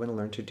 That's all we want to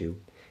learn to do,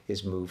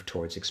 is move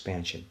towards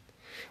expansion.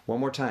 One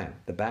more time.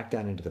 The back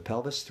down into the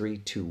pelvis. 3,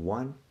 2,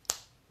 1.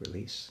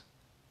 Release.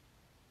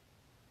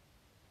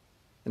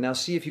 And now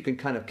see if you can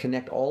kind of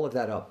connect all of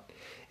that up.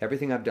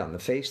 Everything I've done. The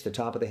face, the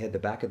top of the head, the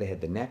back of the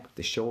head, the neck,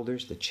 the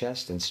shoulders, the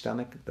chest and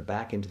stomach, the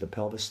back into the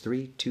pelvis.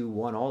 3, 2,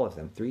 1. All of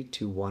them. 3,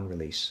 2, 1.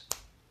 Release.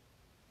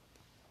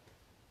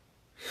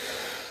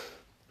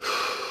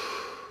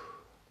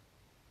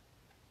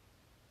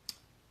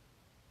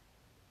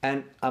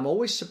 And I'm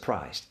always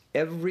surprised,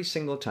 every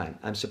single time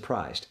I'm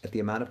surprised at the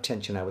amount of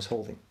tension I was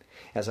holding.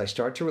 As I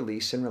start to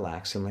release and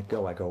relax and let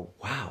go, I go,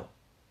 wow,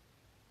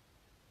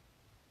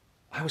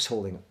 I was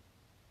holding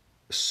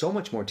so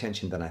much more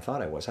tension than I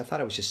thought I was. I thought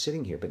I was just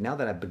sitting here, but now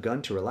that I've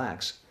begun to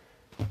relax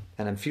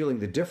and I'm feeling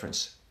the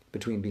difference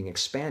between being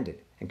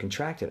expanded and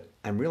contracted,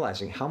 I'm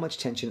realizing how much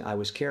tension I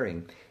was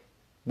carrying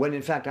when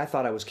in fact I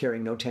thought I was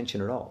carrying no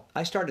tension at all.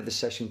 I started this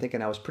session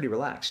thinking I was pretty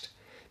relaxed,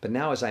 but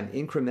now as I'm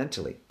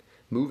incrementally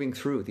moving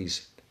through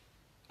these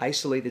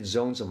isolated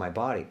zones of my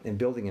body and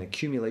building an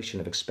accumulation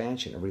of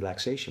expansion and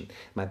relaxation,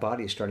 my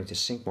body is starting to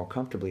sink more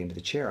comfortably into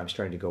the chair. I'm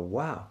starting to go,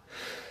 wow,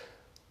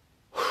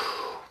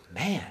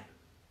 man,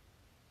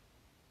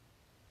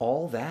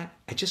 all that,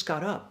 I just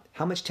got up.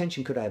 How much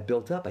tension could I have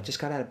built up? I just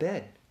got out of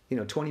bed,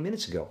 20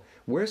 minutes ago.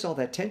 Where's all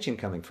that tension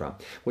coming from?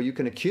 Well, you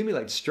can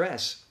accumulate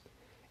stress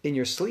in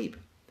your sleep.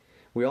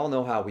 We all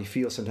know how we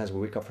feel sometimes when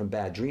we wake up from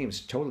bad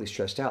dreams, totally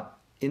stressed out.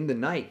 In the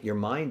night, your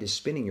mind is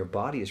spinning, your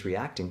body is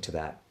reacting to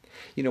that.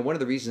 One of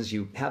the reasons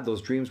you have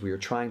those dreams where you're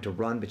trying to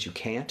run but you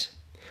can't,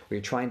 where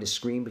you're trying to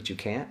scream but you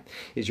can't,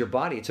 is your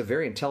body, it's a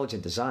very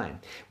intelligent design.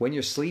 When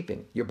you're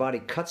sleeping, your body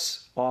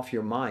cuts off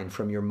your mind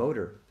from your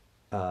motor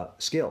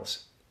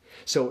skills.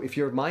 So if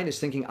your mind is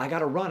thinking, I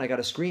gotta run, I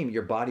gotta scream,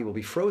 your body will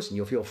be frozen.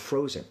 You'll feel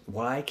frozen.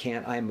 Why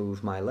can't I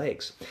move my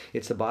legs?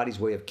 It's the body's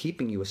way of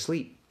keeping you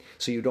asleep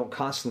so you don't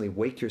constantly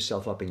wake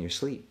yourself up in your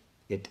sleep.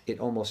 It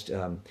almost,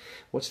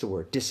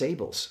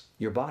 disables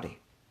your body.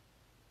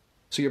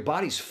 So your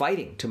body's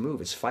fighting to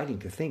move, it's fighting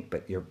to think,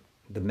 but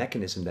the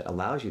mechanism that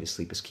allows you to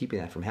sleep is keeping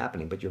that from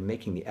happening, but you're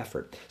making the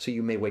effort. So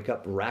you may wake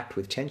up racked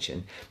with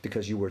tension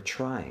because you were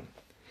trying.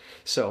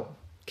 So,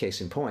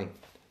 case in point,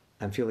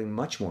 I'm feeling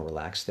much more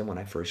relaxed than when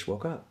I first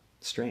woke up.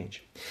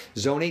 Strange.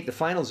 Zone 8, the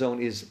final zone,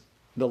 is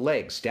the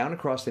legs, down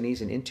across the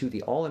knees and into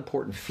the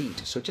all-important feet.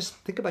 So just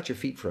think about your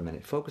feet for a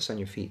minute. Focus on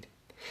your feet.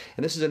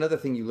 And this is another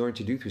thing you learn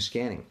to do through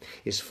scanning,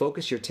 is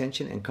focus your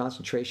attention and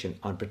concentration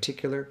on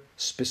particular,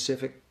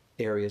 specific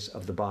areas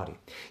of the body.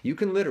 You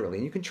can literally,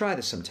 and you can try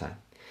this sometime,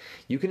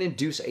 you can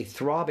induce a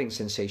throbbing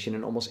sensation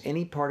in almost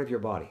any part of your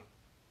body.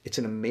 It's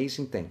an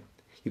amazing thing.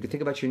 You can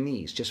think about your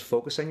knees. Just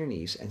focus on your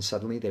knees and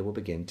suddenly they will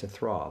begin to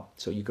throb.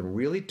 So you can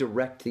really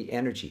direct the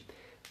energy,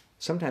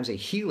 sometimes a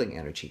healing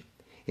energy,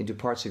 into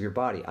parts of your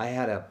body. I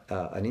had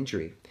an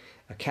injury,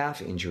 a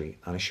calf injury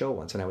on a show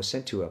once, and I was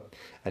sent to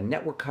a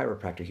network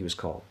chiropractor, he was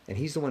called. And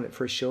he's the one that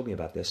first showed me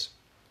about this.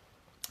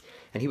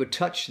 And he would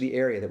touch the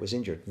area that was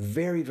injured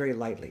very, very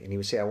lightly. And he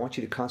would say, I want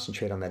you to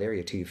concentrate on that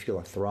area till you feel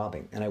a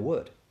throbbing. And I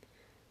would.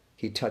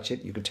 He'd touch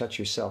it. You could touch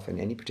yourself in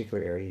any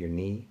particular area, your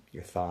knee,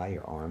 your thigh,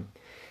 your arm,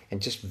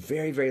 and just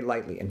very, very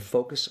lightly, and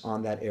focus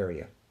on that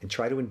area and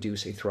try to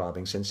induce a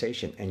throbbing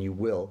sensation, and you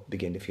will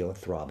begin to feel a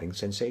throbbing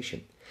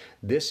sensation.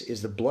 This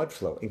is the blood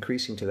flow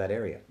increasing to that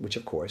area, which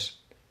of course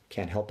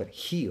can't help but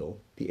heal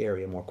the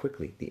area more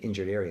quickly, the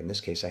injured area. In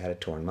this case, I had a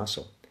torn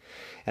muscle.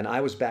 And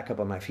I was back up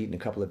on my feet in a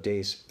couple of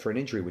days for an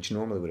injury which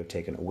normally would have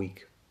taken a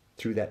week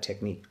through that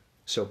technique.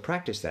 So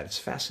practice that. It's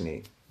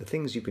fascinating. The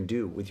things you can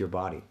do with your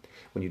body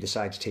when you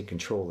decide to take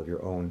control of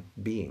your own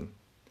being.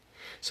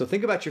 So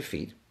think about your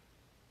feet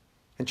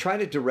and try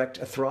to direct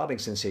a throbbing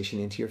sensation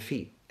into your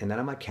feet. And then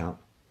on my count,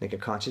 make a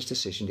conscious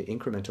decision to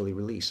incrementally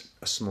release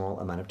a small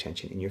amount of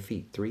tension in your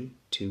feet. 3,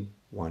 2,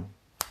 1,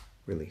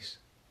 release.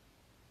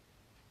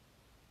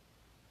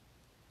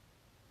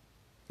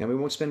 And we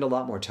won't spend a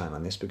lot more time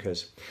on this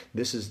because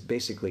this is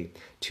basically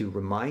to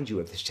remind you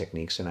of these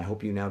techniques, and I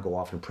hope you now go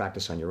off and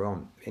practice on your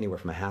own, anywhere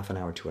from a half an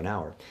hour to an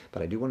hour.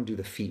 But I do want to do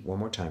the feet one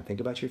more time. Think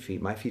about your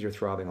feet. My feet are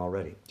throbbing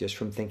already, just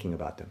from thinking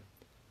about them.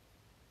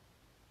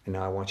 And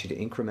now I want you to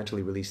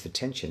incrementally release the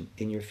tension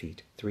in your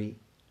feet. 3,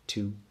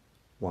 2,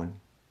 1,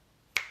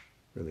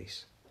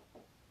 release.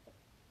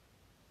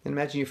 And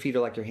imagine your feet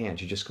are like your hands.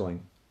 You're just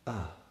going,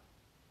 ah.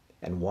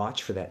 And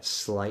watch for that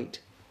slight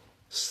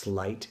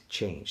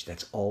change.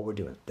 That's all we're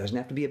doing. Doesn't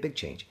have to be a big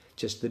change.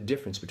 Just the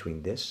difference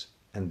between this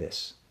and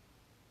this.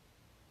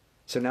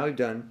 So now we've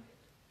done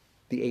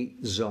the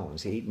 8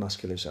 zones, the 8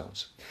 muscular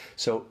zones.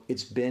 So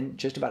it's been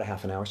just about a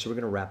half an hour, so we're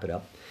going to wrap it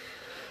up.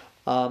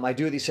 I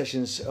do these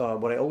sessions,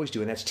 what I always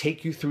do, and that's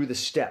take you through the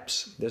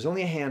steps. There's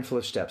only a handful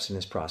of steps in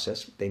this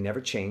process. They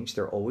never change.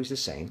 They're always the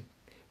same.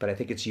 But I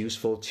think it's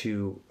useful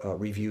to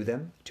review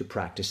them, to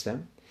practice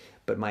them.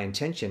 But my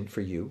intention for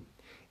you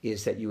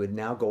is that you would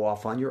now go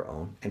off on your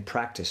own and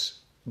practice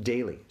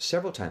daily,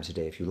 several times a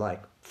day if you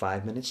like,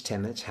 5 minutes,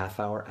 10 minutes, half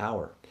hour,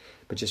 hour.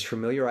 But just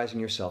familiarizing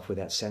yourself with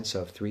that sense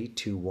of 3,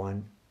 2,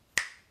 1,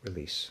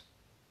 release.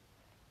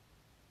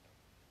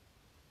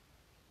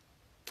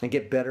 And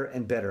get better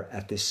and better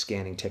at this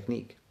scanning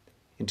technique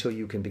until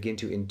you can begin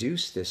to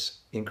induce this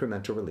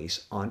incremental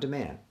release on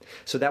demand.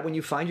 So that when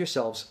you find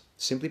yourselves,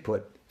 simply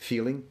put,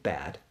 feeling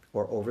bad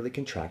or overly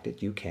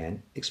contracted, you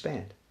can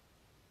expand.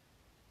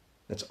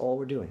 That's all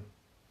we're doing.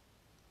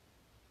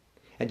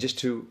 And just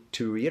to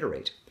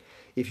reiterate,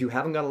 if you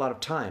haven't got a lot of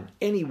time,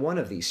 any one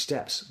of these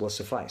steps will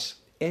suffice.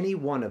 Any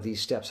one of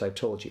these steps I've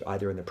told you,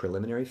 either in the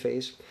preliminary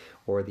phase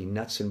or the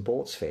nuts and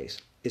bolts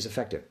phase, is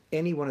effective.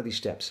 Any one of these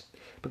steps.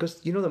 Because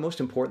you know the most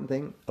important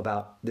thing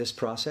about this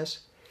process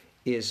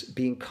is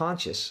being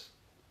conscious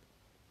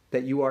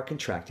that you are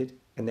contracted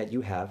and that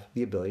you have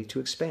the ability to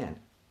expand.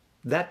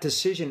 That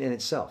decision in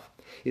itself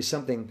is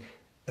something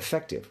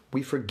effective.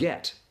 We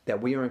forget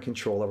that we are in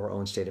control of our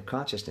own state of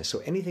consciousness. So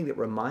anything that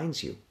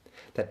reminds you,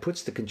 that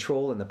puts the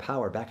control and the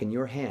power back in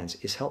your hands,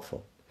 is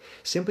helpful.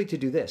 Simply to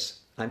do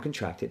this, I'm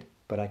contracted,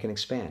 but I can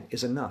expand,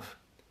 is enough,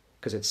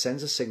 because it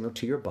sends a signal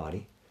to your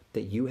body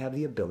that you have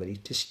the ability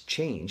to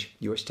change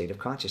your state of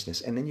consciousness,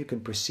 and then you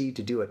can proceed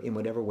to do it in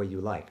whatever way you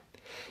like.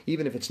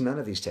 Even if it's none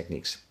of these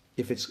techniques,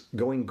 if it's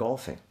going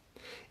golfing,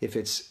 if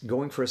it's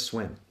going for a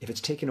swim, if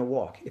it's taking a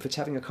walk, if it's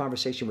having a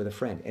conversation with a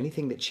friend,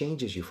 anything that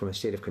changes you from a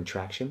state of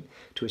contraction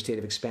to a state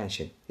of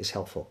expansion is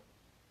helpful.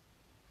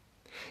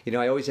 You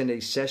know, I always end a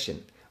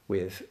session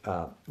with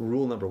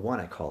rule number 1,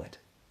 I call it.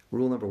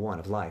 Rule number 1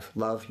 of life: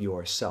 love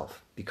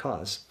yourself,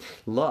 because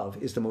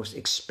love is the most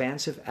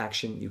expansive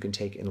action you can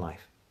take in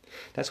life.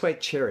 That's why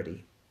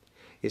charity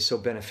is so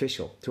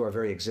beneficial to our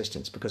very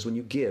existence, because when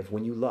you give,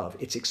 when you love,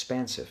 it's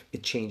expansive.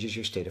 It changes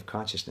your state of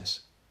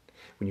consciousness.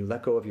 When you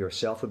let go of your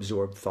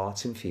self-absorbed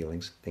thoughts and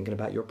feelings, thinking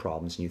about your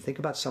problems, and you think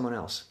about someone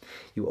else,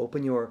 you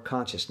open your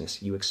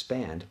consciousness, you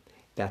expand.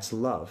 That's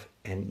love,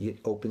 and it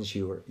opens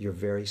your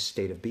very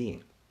state of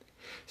being.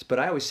 But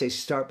I always say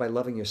start by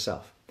loving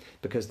yourself,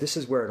 because this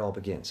is where it all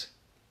begins.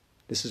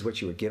 This is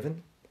what you were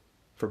given,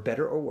 for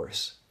better or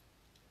worse.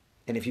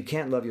 And if you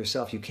can't love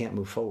yourself, you can't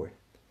move forward.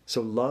 So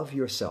love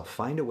yourself.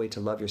 Find a way to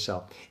love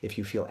yourself. If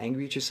you feel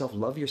angry at yourself,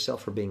 love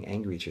yourself for being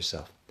angry at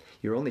yourself.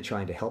 You're only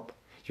trying to help.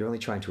 You're only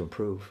trying to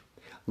improve.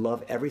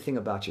 Love everything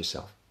about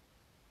yourself.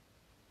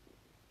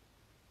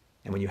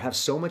 And when you have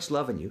so much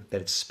love in you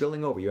that it's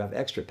spilling over, you have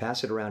extra,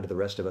 pass it around to the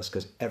rest of us,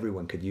 because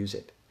everyone could use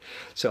it.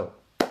 So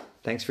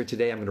thanks for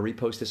today. I'm going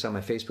to repost this on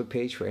my Facebook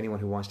page for anyone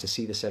who wants to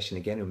see the session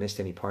again, who missed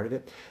any part of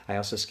it. I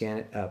also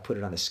put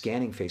it on the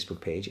Sqanning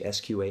Facebook page,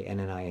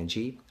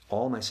 Sqanning.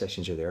 All my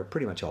sessions are there,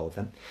 pretty much all of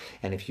them.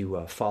 And if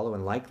you follow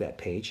and like that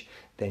page,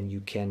 then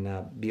you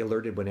can be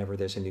alerted whenever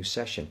there's a new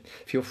session.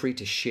 Feel free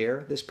to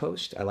share this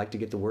post. I like to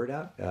get the word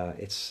out.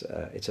 It's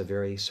a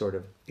very sort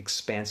of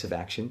expansive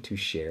action to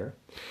share.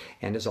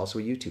 And there's also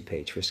a YouTube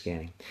page for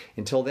Sqanning.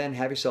 Until then,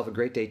 have yourself a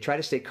great day. Try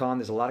to stay calm.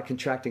 There's a lot of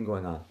contracting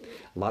going on.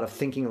 A lot of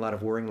thinking, a lot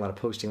of worrying, a lot of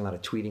posting, a lot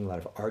of tweeting, a lot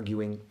of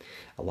arguing,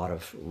 a lot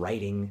of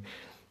writing.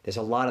 There's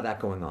a lot of that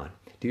going on.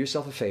 Do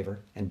yourself a favor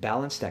and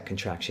balance that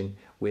contraction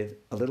with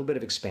a little bit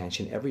of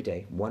expansion every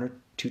day, 1 or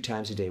 2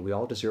 times a day. We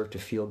all deserve to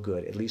feel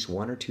good at least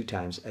 1 or 2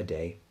 times a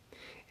day.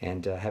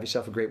 And have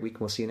yourself a great week,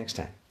 and we'll see you next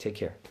time. Take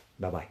care.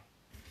 Bye-bye.